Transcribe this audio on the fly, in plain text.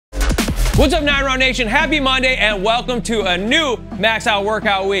What's up, 9Round Nation? Happy Monday and welcome to a new Max Out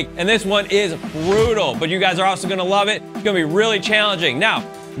Workout Week. And this one is brutal, but you guys are also gonna love it. It's gonna be really challenging. Now,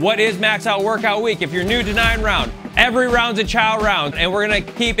 what is Max Out Workout Week? If you're new to 9Round, every round's a chow round and we're gonna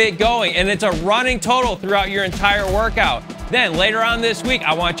keep it going. And it's a running total throughout your entire workout. Then later on this week,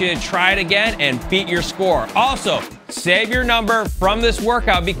 I want you to try it again and beat your score. Also, save your number from this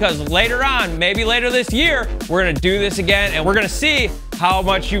workout because later on, maybe later this year, we're gonna do this again and we're gonna see how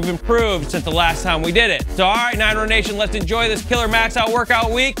much you've improved since the last time we did it. So all right, 9Round Nation, let's enjoy this killer Max Out Workout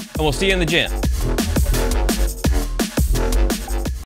Week and we'll see you in the gym.